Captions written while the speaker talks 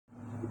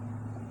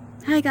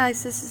Hi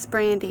guys, this is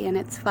Brandy, and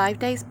it's 5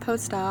 days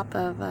post-op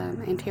of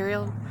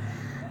anterior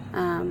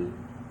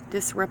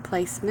disc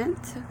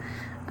replacement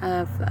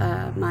of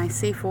my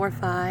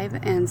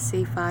C4-5 and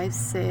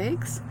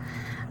C5-6.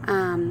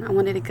 I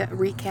wanted to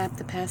recap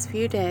the past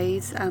few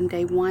days.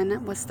 Day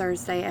 1 was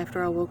Thursday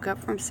after I woke up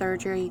from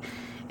surgery.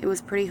 It was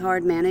pretty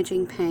hard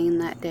managing pain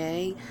that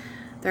day.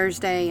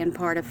 Thursday and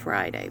part of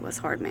Friday was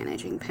hard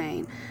managing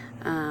pain.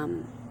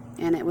 And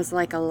it was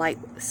like a light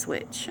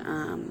switch,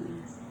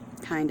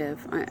 kind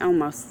of,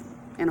 almost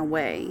in a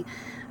way.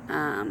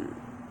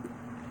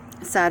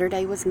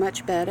 Saturday was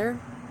much better,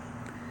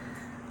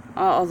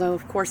 although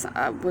of course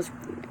I was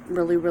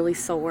really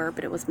sore,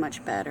 but it was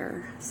much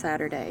better.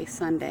 Saturday,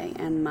 Sunday,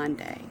 and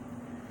Monday,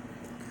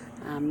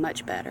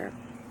 much better.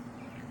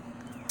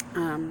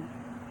 I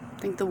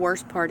think the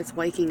worst part is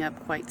waking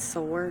up quite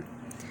sore,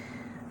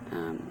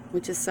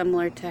 which is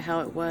similar to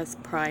how it was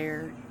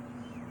prior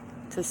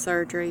to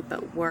surgery,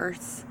 but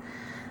worse.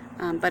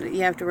 But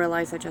you have to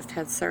realize I just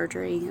had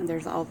surgery, and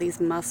there's all these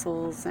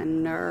muscles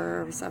and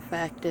nerves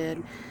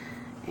affected,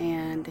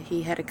 and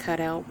he had to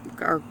cut out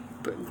or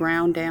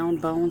ground down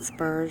bone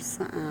spurs,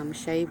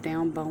 shave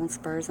down bone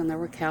spurs, and there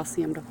were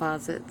calcium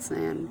deposits,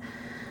 and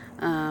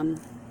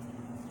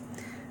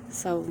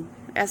so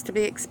as to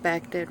be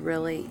expected,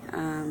 really.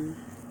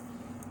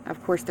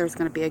 Of course there's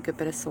going to be a good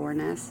bit of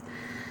soreness,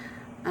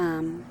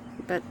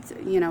 but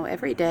you know,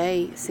 every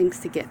day seems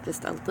to get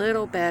just a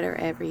little better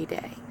every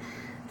day.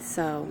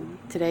 So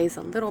today's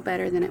a little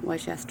better than it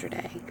was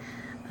yesterday.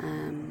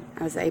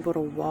 I was able to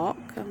walk.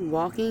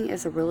 Walking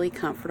is it's really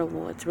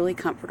comfortable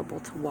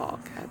to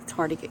walk. It's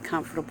hard to get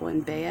comfortable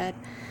in bed,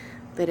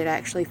 but it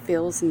actually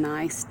feels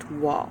nice to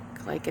walk.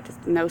 Like it's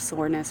no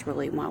soreness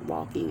really while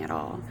walking at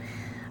all.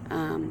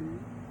 The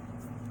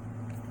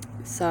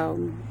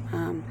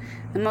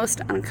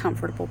most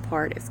uncomfortable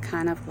part is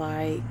kind of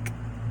like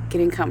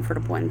getting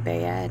comfortable in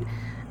bed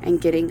and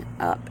getting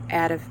up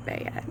out of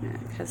bed,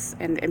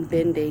 and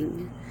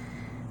bending.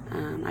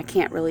 I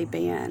can't really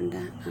bend.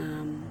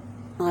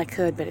 Well, I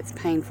could, but it's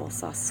painful,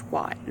 so I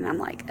squat, and I'm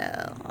like,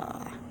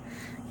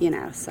 you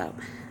know, so,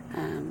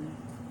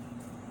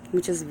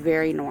 which is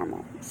very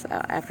normal, so,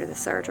 after the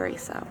surgery,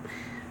 so,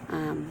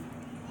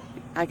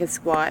 I could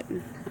squat.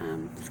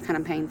 It's kind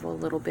of painful a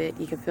little bit.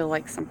 You can feel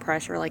like some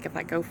pressure, like if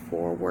I go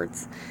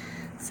forwards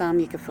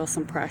you can feel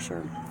some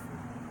pressure,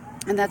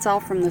 and that's all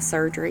from the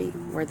surgery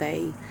where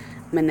they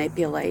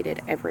manipulated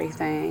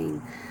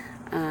everything.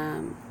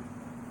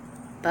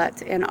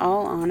 But in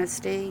all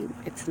honesty,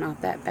 it's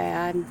not that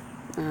bad.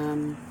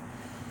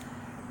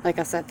 Like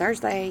I said,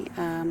 Thursday,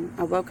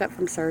 I woke up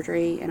from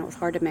surgery and it was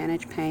hard to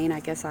manage pain. I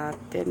guess I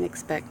didn't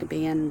expect to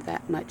be in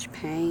that much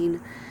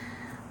pain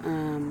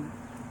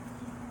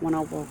when I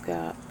woke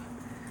up.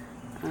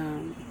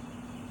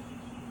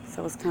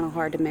 So it was kind of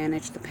hard to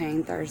manage the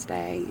pain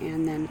Thursday,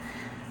 and then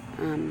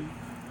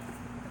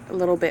a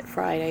little bit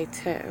Friday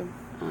too.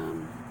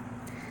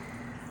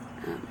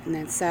 And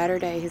then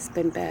Saturday has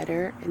been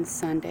better, and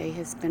Sunday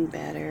has been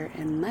better,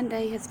 and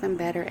Monday has been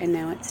better, and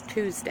now it's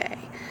Tuesday.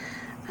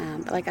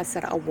 But like I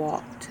said, I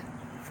walked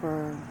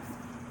for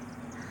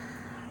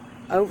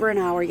over an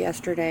hour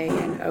yesterday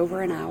and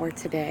over an hour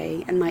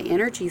today, and my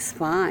energy's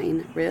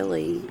fine,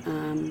 really.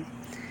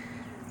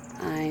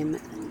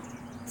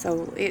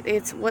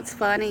 It's what's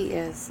funny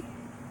is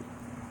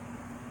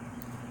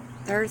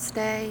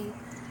Thursday,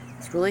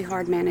 it's really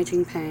hard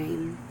managing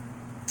pain.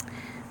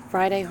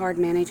 Friday, hard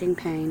managing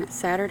pain.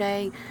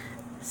 Saturday,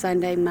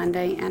 Sunday,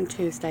 Monday, and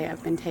Tuesday,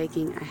 I've been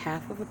taking a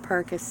half of a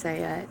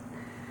Percocet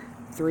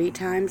 3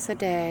 times a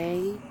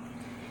day,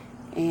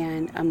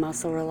 and a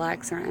muscle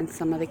relaxer and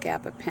some of the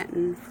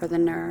gabapentin for the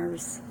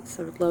nerves,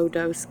 so low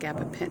dose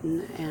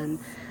gabapentin, and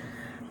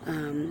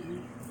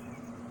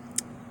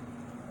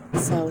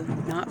so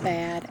not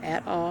bad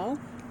at all.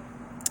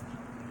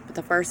 But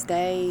the first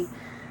day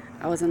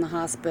I was in the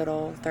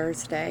hospital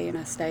Thursday, and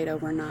I stayed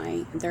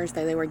overnight. And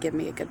Thursday they were giving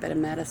me a good bit of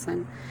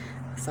medicine,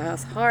 so it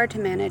was hard to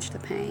manage the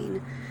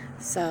pain.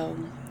 So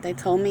they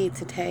told me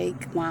to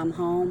take, while I'm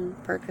home,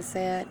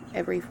 Percocet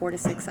every 4 to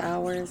 6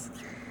 hours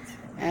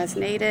as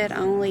needed.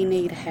 I only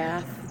need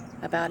half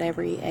about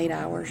every 8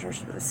 hours, or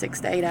 6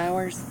 to 8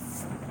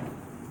 hours.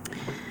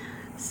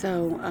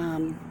 So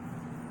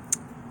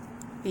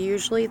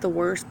usually the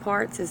worst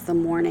parts is the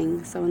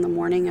morning. So in the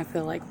morning I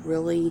feel like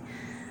really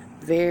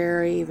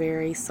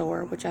very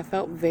sore, which I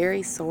felt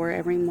very sore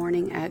every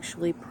morning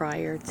actually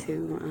prior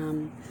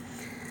to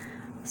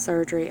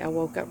surgery. I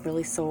woke up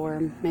really sore,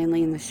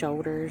 mainly in the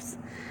shoulders.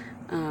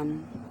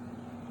 Kind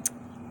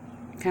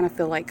of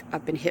feel like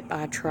I've been hit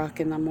by a truck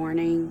in the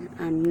morning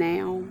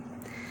now,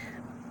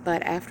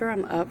 but after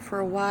I'm up for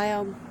a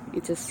while,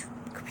 it just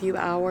a few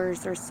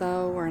hours or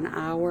so, or an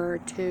hour or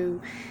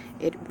two,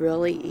 it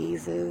really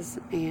eases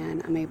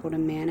and I'm able to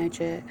manage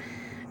it.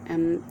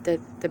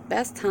 The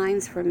best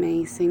times for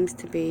me seems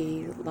to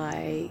be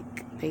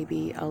like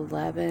maybe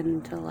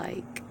 11 to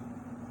like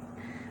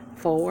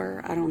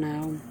 4, I don't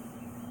know,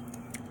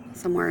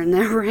 somewhere in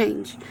that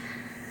range.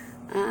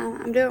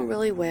 I'm doing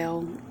really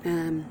well.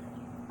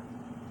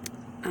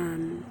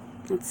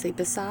 let's see,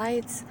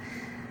 besides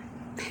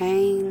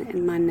pain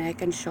in my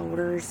neck and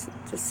shoulders,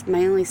 just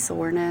mainly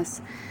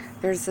soreness.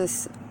 There's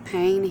this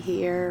pain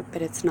here,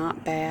 but it's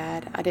not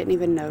bad. I didn't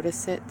even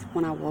notice it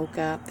when I woke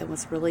up. There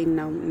was really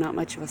not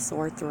much of a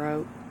sore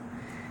throat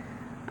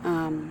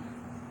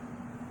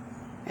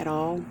at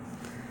all.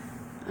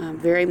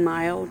 Very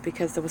mild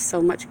because there was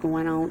so much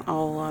going on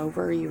all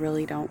over. You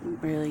really don't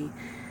really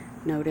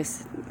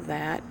notice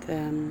that.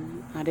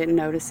 I didn't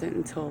notice it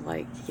until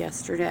like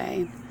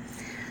yesterday.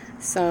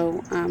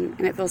 So,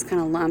 and it feels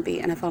kind of lumpy,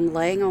 and if I'm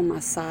laying on my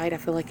side, I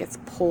feel like it's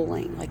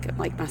pulling, like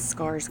my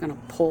scar is going to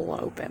pull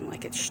open,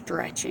 like it's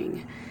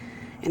stretching,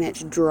 and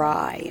it's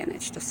dry, and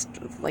it's just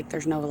like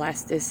there's no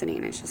elasticity,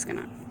 and it's just going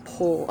to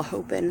pull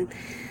open.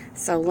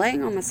 So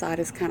laying on my side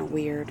is kind of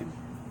weird.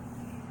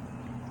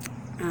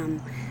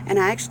 And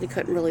I actually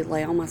couldn't really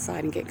lay on my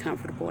side and get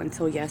comfortable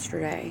until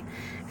yesterday,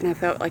 and I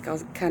felt like I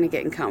was kind of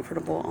getting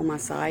comfortable on my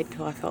side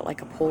until I felt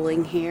like a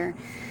pulling here.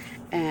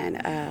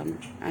 And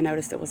I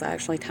noticed it was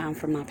actually time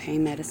for my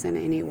pain medicine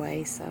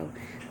anyway, so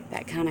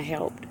that kind of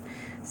helped.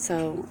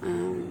 So,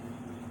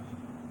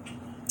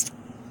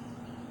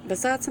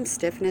 besides some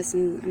stiffness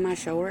in my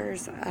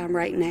shoulders,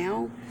 right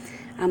now,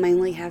 I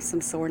mainly have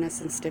some soreness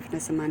and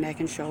stiffness in my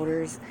neck and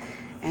shoulders,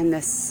 and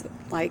this,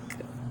 like,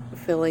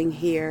 feeling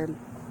here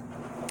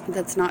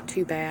that's not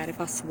too bad.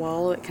 If I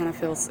swallow, it kind of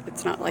feels,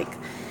 it's not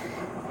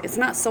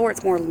sore,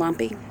 it's more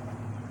lumpy.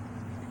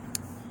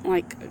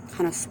 Like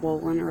kind of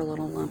swollen or a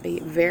little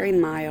lumpy, very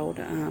mild,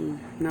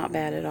 not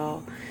bad at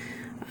all.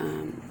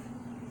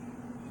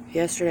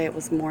 Yesterday it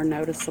was more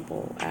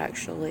noticeable,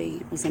 actually.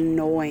 It was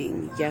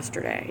annoying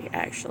yesterday,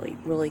 actually,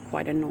 really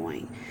quite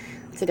annoying.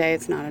 Today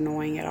it's not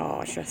annoying at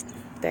all, it's just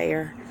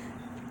there.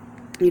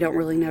 You don't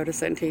really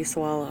notice it until you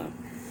swallow.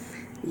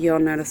 You'll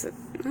notice it,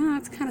 oh,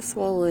 it's kind of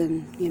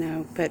swollen, you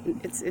know, but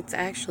it's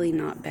actually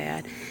not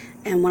bad.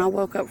 And when I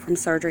woke up from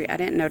surgery, I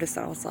didn't notice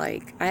that. I was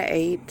like, I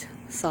ate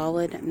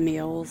solid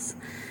meals,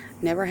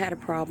 never had a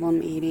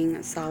problem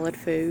eating solid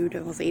food. I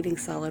was eating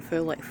solid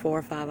food like 4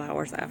 or 5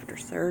 hours after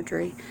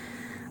surgery.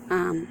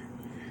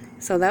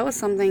 So that was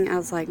something I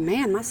was like,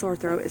 man, my sore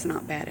throat is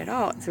not bad at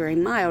all. It's very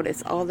mild.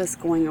 It's all this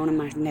going on in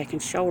my neck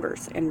and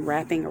shoulders and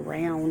wrapping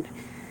around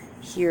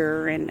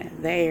here and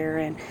there,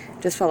 and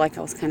just felt like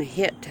I was kind of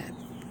hit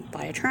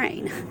by a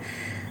train.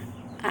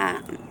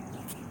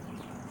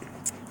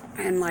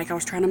 And like I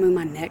was trying to move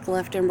my neck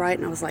left and right,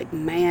 and I was like,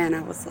 man,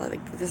 I was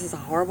like, this is a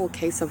horrible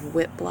case of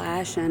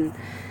whiplash, and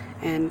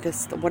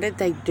just what did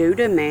they do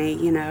to me?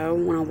 You know,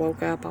 when I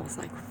woke up, I was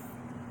like,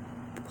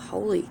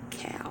 holy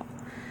cow.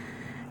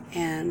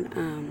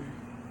 And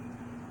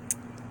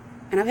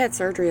I've had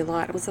surgery a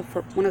lot. It was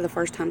one of the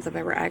first times I've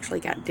ever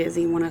actually got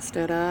dizzy when I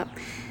stood up,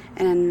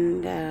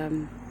 and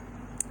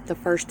the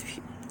first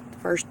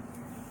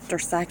or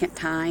second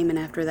time, and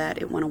after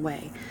that it went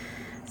away.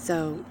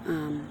 So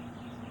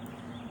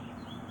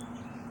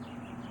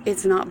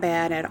it's not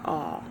bad at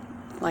all.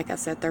 Like I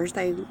said,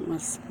 Thursday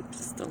was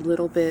just a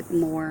little bit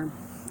more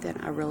than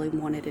I really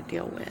wanted to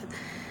deal with.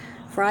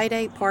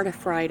 Friday, part of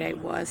Friday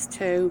was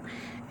too,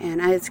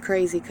 and it's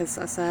crazy because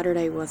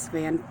Saturday was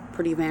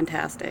pretty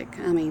fantastic.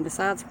 I mean,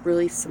 besides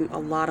really a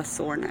lot of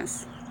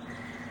soreness,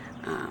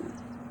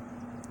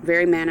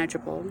 very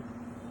manageable.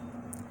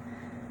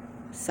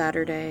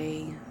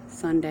 Saturday,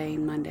 Sunday,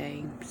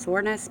 Monday,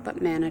 soreness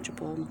but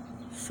manageable,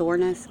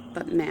 soreness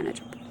but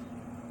manageable.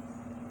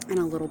 And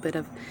a little bit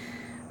of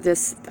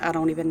this I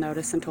don't even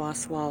notice until I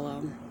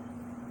swallow.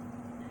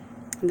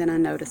 And then I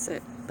notice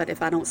it. But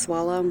if I don't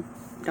swallow,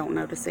 don't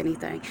notice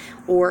anything.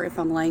 Or if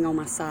I'm laying on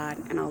my side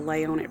and I'll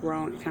lay on it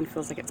wrong, it kind of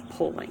feels like it's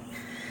pulling.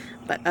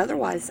 But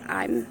otherwise,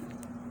 I'm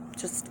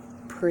just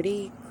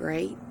pretty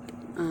great.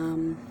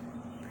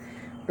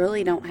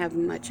 Really don't have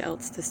much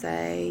else to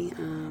say.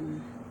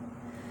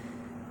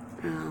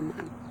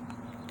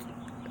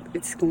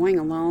 It's going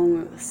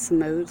along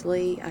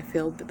smoothly. I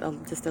feel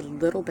just a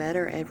little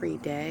better every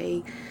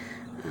day.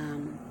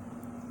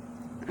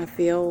 I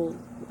feel,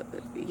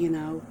 you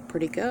know,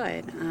 pretty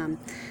good.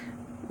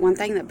 One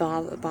thing that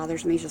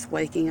bothers me is just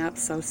waking up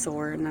so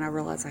sore, and then I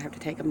realize I have to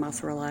take a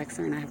muscle relaxer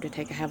and I have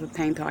to have a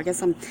pain pill. I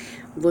guess I'm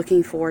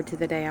looking forward to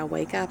the day I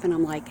wake up and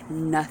I'm like,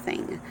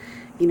 nothing.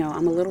 You know,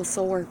 I'm a little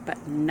sore,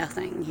 but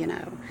nothing, you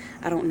know.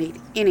 I don't need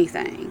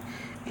anything,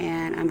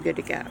 and I'm good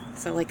to go.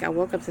 So, like, I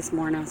woke up this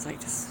morning, I was like,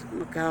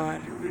 oh,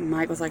 God. And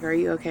Mike was like, are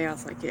you okay? I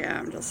was like,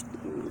 yeah, I just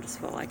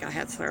felt like I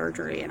had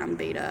surgery, and I'm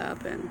beat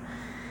up, and,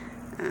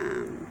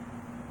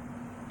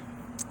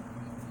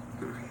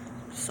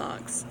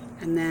 sucks.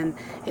 And then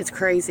it's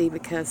crazy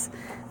because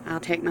I'll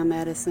take my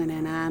medicine,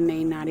 and I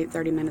may not eat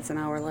 30 minutes, an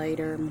hour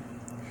later.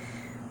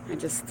 I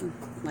just,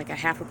 like a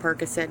half a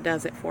Percocet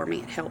does it for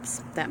me. It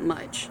helps that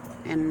much.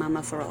 And my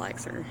muscle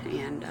relaxer.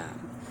 And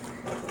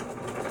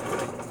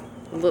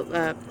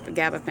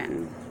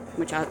gabapentin,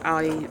 which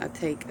I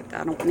take.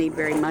 I don't need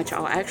very much.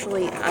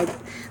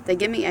 They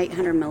give me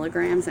 800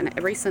 milligrams, and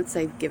ever since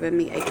they've given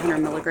me 800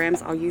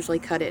 milligrams, I'll usually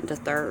cut it into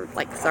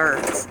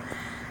thirds.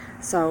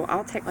 So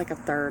I'll take like a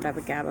third of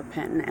a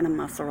gabapentin and a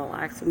muscle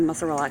relaxer.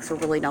 Muscle relaxer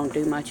really don't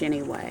do much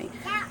anyway.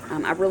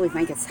 I really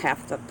think it's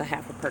half the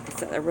half of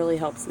Percocet. It really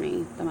helps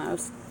me the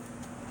most.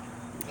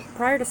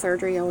 Prior to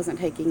surgery, I wasn't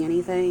taking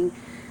anything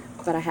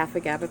but a half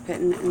a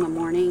gabapentin in the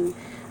morning.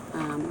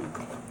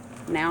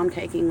 Now I'm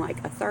taking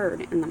like a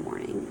third in the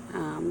morning,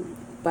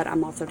 but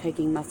I'm also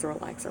taking muscle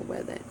relaxer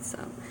with it. So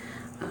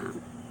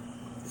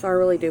I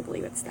really do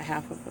believe it's the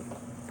half of a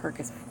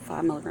Percocet,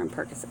 5 milligram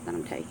Percocet that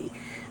I'm taking.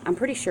 I'm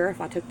pretty sure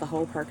if I took the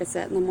whole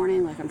Percocet in the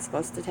morning, like I'm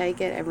supposed to take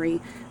it every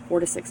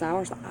 4 to 6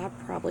 hours, I'd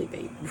probably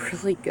be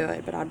really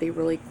good, but I'd be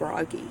really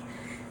groggy.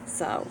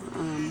 So,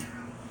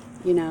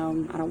 you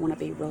know, I don't want to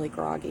be really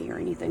groggy or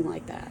anything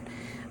like that.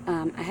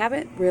 I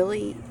haven't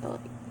really,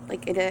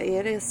 like it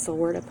is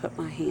sore to put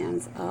my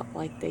hands up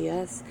like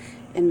this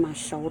in my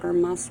shoulder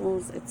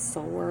muscles. It's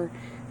sore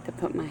to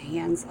put my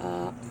hands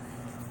up.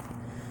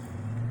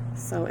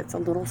 So it's a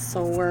little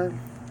sore,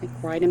 like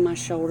right in my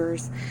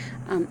shoulders.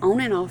 On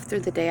and off through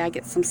the day, I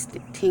get some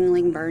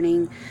tingling,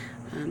 burning.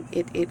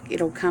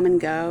 It'll come and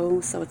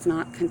go, so it's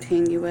not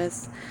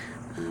continuous.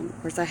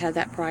 Of course, I had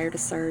that prior to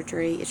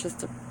surgery. It's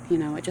just, you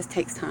know, it just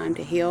takes time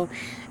to heal.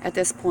 At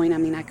this point, I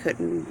mean, I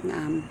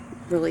couldn't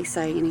really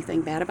say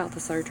anything bad about the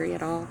surgery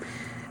at all.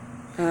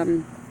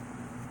 I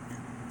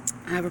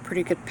have a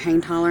pretty good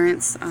pain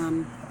tolerance,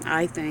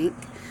 I think.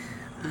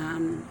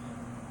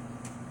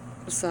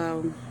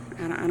 So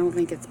I don't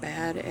think it's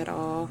bad at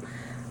all.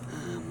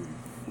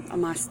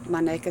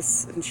 My neck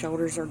and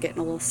shoulders are getting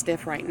a little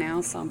stiff right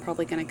now, so I'm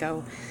probably going to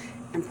go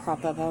and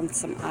prop up on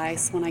some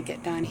ice when I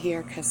get done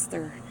here, because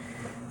they're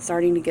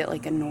starting to get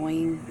like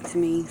annoying to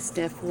me,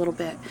 stiff a little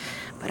bit.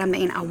 But I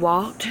mean, I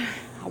walked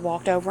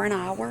over an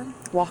hour.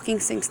 Walking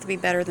seems to be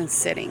better than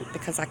sitting,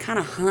 because I kind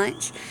of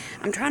hunch.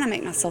 I'm trying to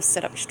make myself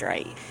sit up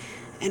straight,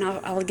 and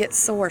I'll get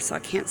sore, so I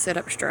can't sit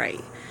up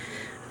straight.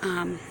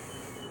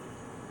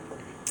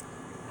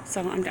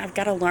 So I've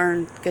got to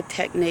learn good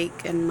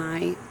technique in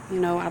my, you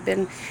know, I've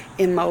been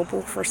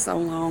immobile for so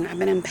long. I've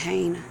been in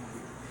pain,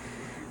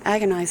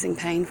 agonizing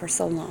pain for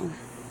so long.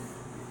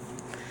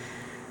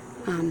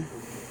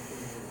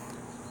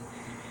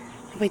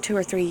 Probably 2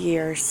 or 3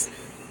 years.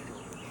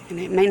 And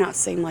it may not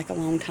seem like a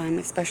long time,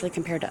 especially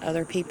compared to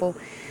other people.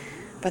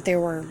 But there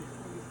were,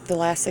 the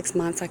last 6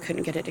 months, I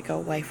couldn't get it to go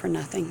away for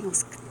nothing. It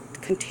was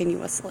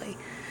continuously.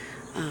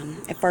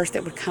 At first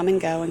it would come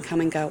and go and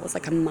come and go. It was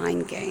like a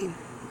mind game.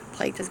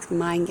 Played just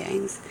mind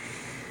games.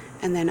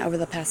 And then over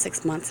the past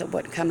 6 months it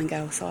wouldn't come and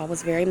go. So I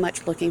was very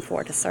much looking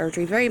forward to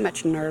surgery, very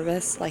much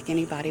nervous, like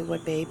anybody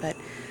would be. But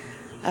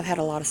I've had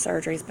a lot of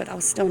surgeries, but I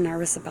was still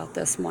nervous about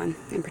this one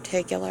in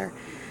particular.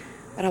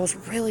 But I was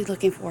really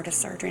looking forward to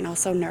surgery, and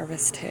also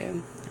nervous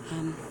too.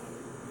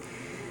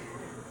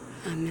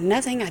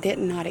 Nothing I did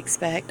not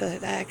expect.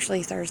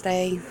 Actually,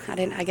 Thursday,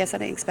 I guess I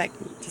didn't expect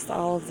just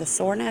all of the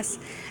soreness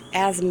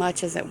as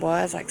much as it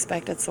was. I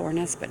expected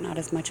soreness, but not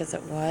as much as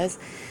it was.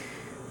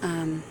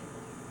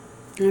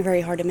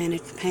 Very hard to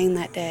manage the pain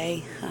that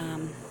day.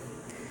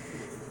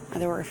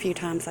 There were a few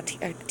times I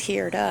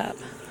teared up.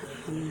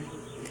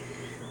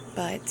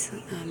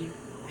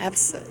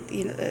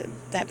 You know,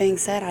 that being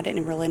said, I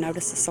didn't really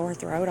notice a sore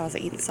throat. I was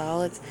eating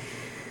solids.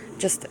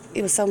 Just,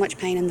 it was so much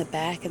pain in the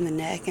back and the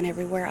neck and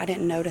everywhere. I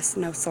didn't notice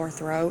no sore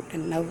throat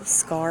and no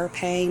scar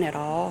pain at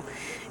all.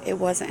 It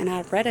wasn't, and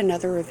I read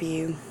another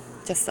review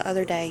just the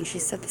other day, and she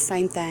said the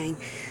same thing.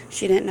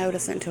 She didn't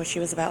notice it until she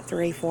was about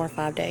 3, 4,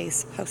 5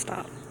 days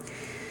post-op.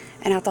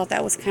 And I thought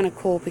that was kind of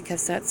cool,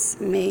 because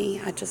that's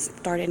me. I just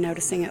started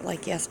noticing it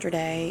like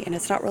yesterday, and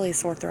it's not really a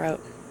sore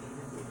throat.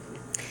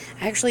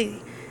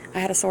 I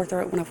had a sore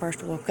throat when I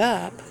first woke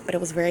up, but it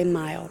was very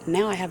mild.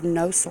 Now I have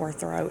no sore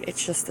throat.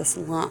 It's just this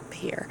lump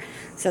here.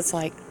 So it's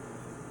like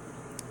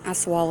I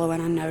swallow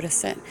and I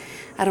notice it.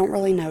 I don't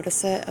really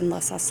notice it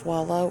unless I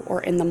swallow,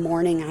 or in the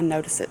morning I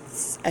notice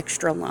it's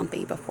extra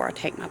lumpy before I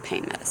take my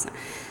pain medicine.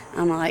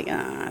 I'm like,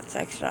 it's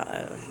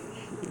extra,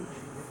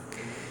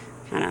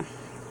 kind of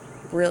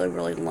really,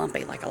 really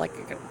lumpy, like a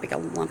big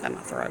lump in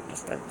my throat.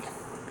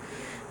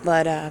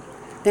 But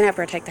then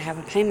after I take the half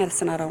of pain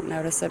medicine, I don't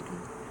notice it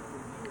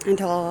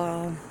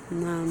until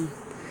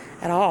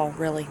at all,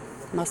 really,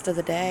 most of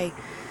the day,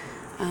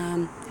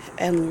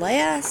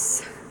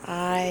 unless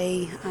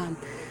I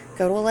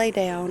go to lay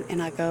down,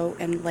 and I go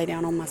and lay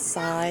down on my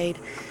side,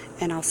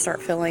 and I'll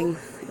start feeling,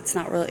 it's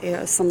not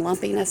really, some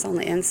lumpiness on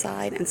the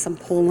inside and some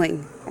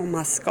pulling on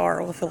my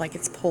scar. I'll feel like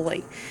it's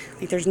pulling,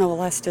 like there's no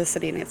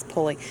elasticity and it's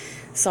pulling.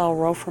 So I'll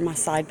roll from my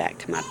side back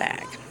to my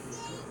back,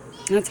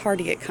 and it's hard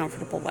to get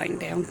comfortable laying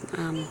down.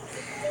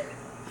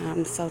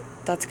 So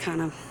that's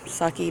kind of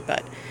sucky,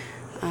 but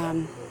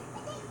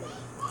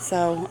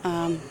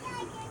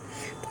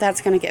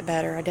that's going to get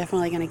better. I'm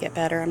definitely going to get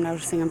better. I'm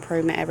noticing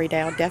improvement every day.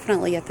 I'll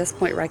definitely at this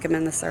point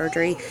recommend the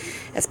surgery,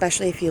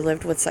 especially if you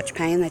lived with such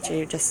pain that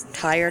you're just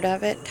tired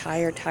of it,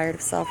 tired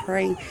of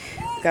suffering.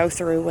 Go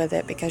through with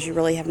it, because you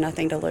really have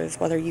nothing to lose,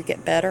 whether you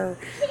get better.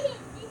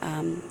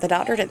 The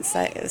doctor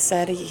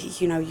said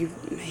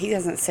he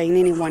hasn't seen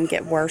anyone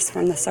get worse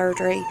from the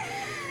surgery.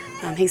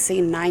 He's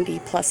seen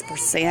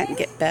 90+%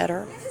 get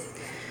better.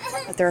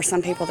 There are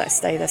some people that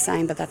stay the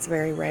same, but that's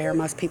very rare.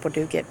 Most people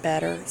do get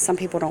better. Some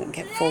people don't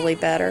get fully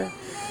better,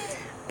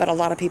 but a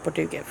lot of people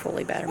do get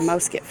fully better.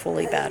 Most get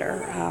fully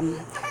better,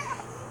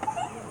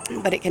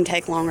 but it can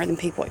take longer than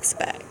people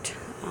expect.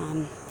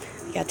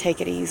 You got to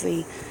take it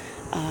easy.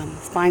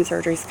 Spine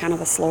surgery is kind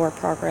of a slower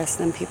progress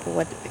than people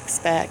would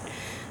expect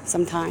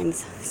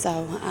sometimes.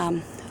 So,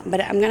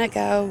 but I'm going to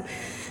go,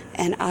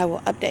 and I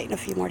will update in a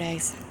few more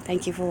days.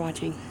 Thank you for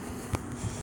watching.